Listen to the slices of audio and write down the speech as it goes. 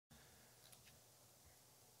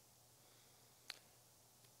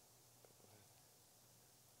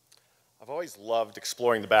always loved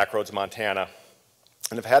exploring the back roads of Montana,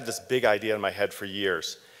 and have had this big idea in my head for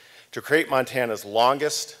years, to create Montana's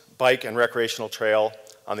longest bike and recreational trail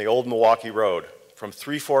on the old Milwaukee Road, from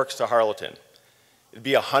Three Forks to Harleton. It'd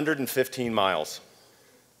be 115 miles.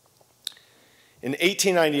 In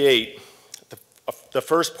 1898, the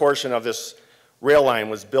first portion of this rail line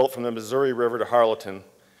was built from the Missouri River to Harleton,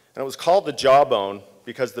 and it was called the Jawbone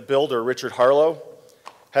because the builder, Richard Harlow,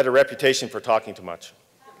 had a reputation for talking too much.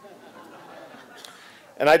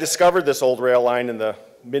 And I discovered this old rail line in the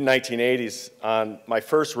mid-1980s on my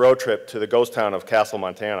first road trip to the ghost town of Castle,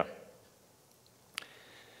 Montana.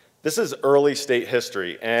 This is early state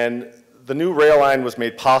history, and the new rail line was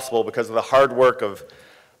made possible because of the hard work of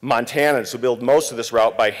Montanans who build most of this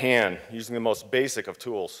route by hand, using the most basic of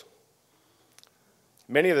tools.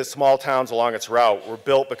 Many of the small towns along its route were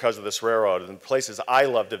built because of this railroad, and places I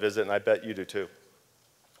love to visit, and I bet you do too.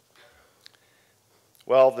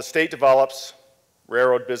 Well, the state develops,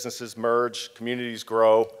 railroad businesses merge, communities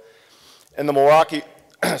grow, and the Milwaukee,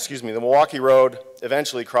 the Milwaukee Road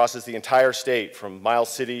eventually crosses the entire state from Miles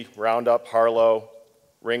City, Roundup, Harlow,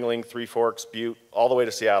 Ringling, Three Forks, Butte, all the way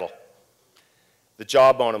to Seattle. The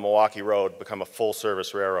Jawbone and Milwaukee Road become a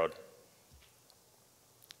full-service railroad.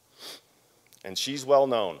 And she's well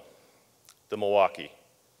known, the Milwaukee,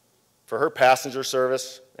 for her passenger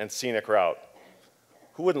service and scenic route.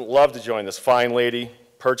 Who wouldn't love to join this fine lady,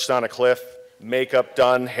 perched on a cliff, makeup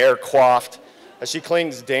done, hair coiffed, as she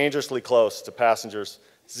clings dangerously close to passengers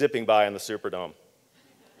zipping by in the Superdome?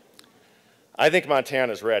 I think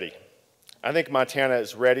Montana is ready. I think Montana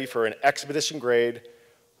is ready for an expedition-grade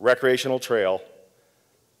recreational trail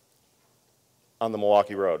on the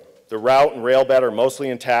Milwaukee Road. The route and rail bed are mostly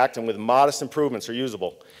intact and with modest improvements are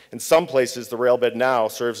usable. In some places, the rail bed now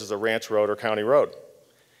serves as a ranch road or county road.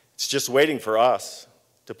 It's just waiting for us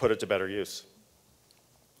to put it to better use.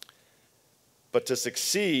 But to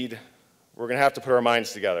succeed, we're going to have to put our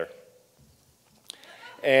minds together.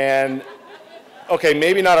 And, okay,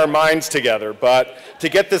 maybe not our minds together, but to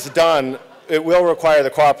get this done, it will require the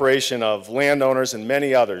cooperation of landowners and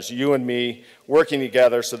many others, you and me, working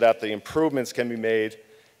together so that the improvements can be made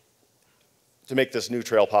to make this new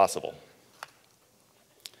trail possible.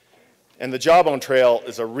 And the Jawbone Trail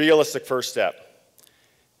is a realistic first step.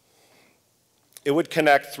 It would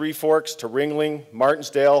connect Three Forks to Ringling,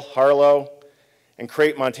 Martinsdale, Harlow, and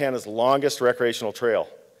create Montana's longest recreational trail.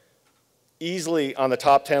 Easily on the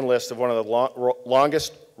top 10 list of one of the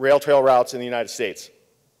longest rail trail routes in the United States.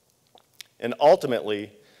 And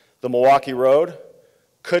ultimately, the Milwaukee Road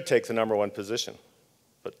could take the #1 position.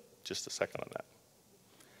 But just a second on that.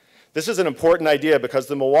 This is an important idea because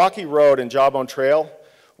the Milwaukee Road and Jawbone Trail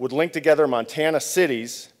would link together Montana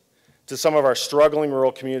cities to some of our struggling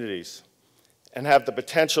rural communities and have the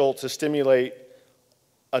potential to stimulate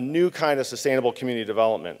a new kind of sustainable community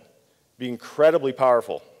development, be incredibly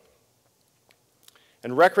powerful.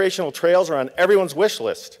 And recreational trails are on everyone's wish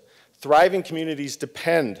list. Thriving communities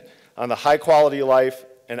depend on the high quality life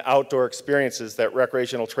and outdoor experiences that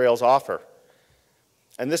recreational trails offer.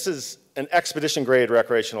 And this is an expedition-grade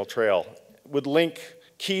recreational trail. It would link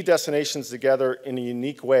key destinations together in a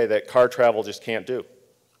unique way that car travel just can't do.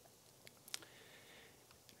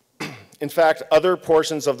 In fact, other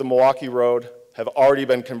portions of the Milwaukee Road have already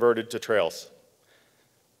been converted to trails.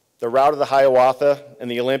 The route of the Hiawatha and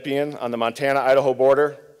the Olympian on the Montana-Idaho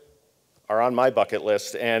border are on my bucket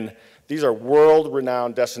list, and these are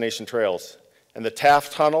world-renowned destination trails. And the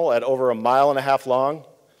Taft Tunnel at over 1.5 miles long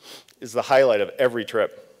is the highlight of every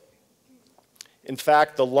trip. In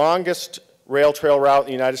fact, the longest rail trail route in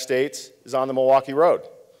the United States is on the Milwaukee Road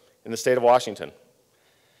in the state of Washington.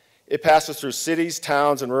 It passes through cities,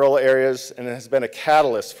 towns, and rural areas, and it has been a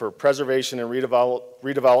catalyst for preservation and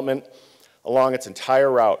redevelopment along its entire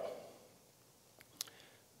route.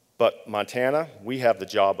 But Montana, we have the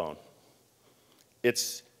Jawbone.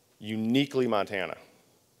 It's uniquely Montana.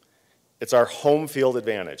 It's our home field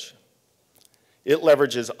advantage. It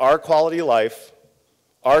leverages our quality of life,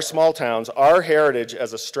 our small towns, our heritage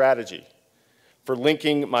as a strategy for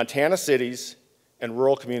linking Montana cities and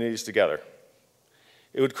rural communities together.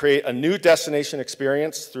 It would create a new destination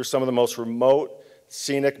experience through some of the most remote,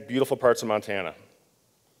 scenic, beautiful parts of Montana.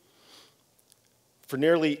 For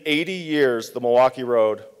nearly 80 years, the Milwaukee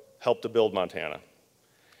Road helped to build Montana.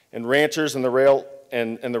 And ranchers and the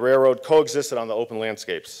railroad coexisted on the open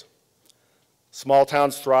landscapes. Small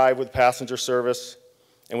towns thrive with passenger service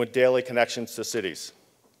and with daily connections to cities.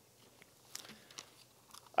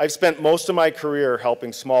 I've spent most of my career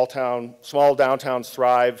helping small downtowns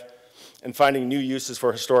thrive and finding new uses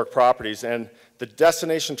for historic properties, and the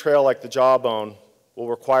destination trail like the Jawbone will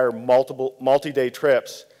require multi-day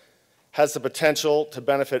trips has the potential to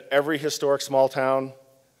benefit every historic small town,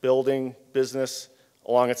 building, business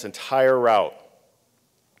along its entire route.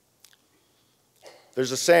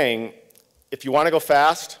 There's a saying, if you want to go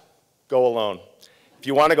fast, go alone. If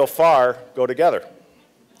you want to go far, go together.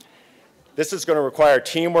 This is going to require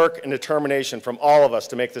teamwork and determination from all of us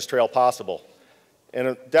to make this trail possible. And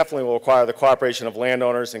it definitely will require the cooperation of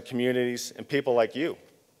landowners and communities and people like you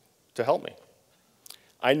to help me.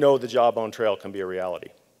 I know the Jawbone Trail can be a reality.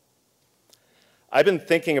 I've been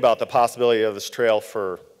thinking about the possibility of this trail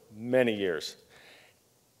for many years.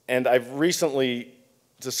 And I've recently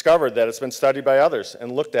discovered that it's been studied by others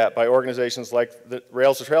and looked at by organizations like the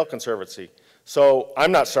Rails to Trail Conservancy. So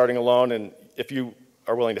I'm not starting alone, and if you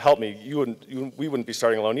are willing to help me, we wouldn't be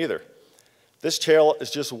starting alone either. This trail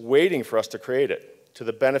is just waiting for us to create it to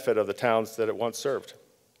the benefit of the towns that it once served.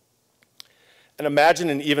 And imagine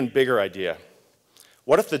an even bigger idea.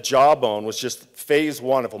 What if the Jawbone was just phase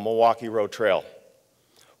 1 of a Milwaukee Road Trail?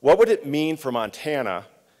 What would it mean for Montana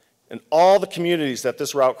and all the communities that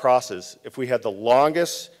this route crosses if we had the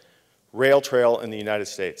longest rail trail in the United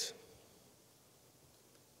States?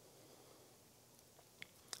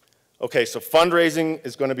 Okay, so fundraising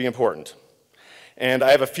is going to be important. And I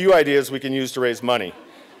have a few ideas we can use to raise money.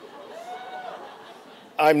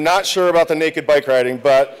 I'm not sure about the naked bike riding,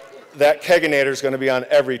 but that keganator is going to be on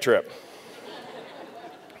every trip.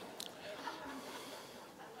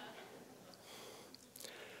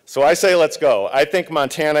 So I say let's go. I think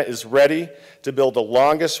Montana is ready to build the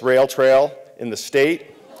longest rail trail in the state.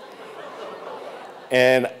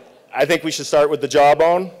 And I think we should start with the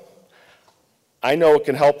Jawbone. I know it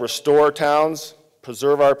can help restore towns,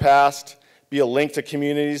 preserve our past, be a link to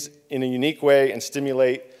communities in a unique way, and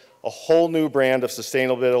stimulate a whole new brand of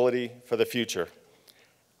sustainability for the future.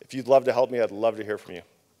 If you'd love to help me, I'd love to hear from you.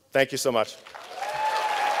 Thank you so much.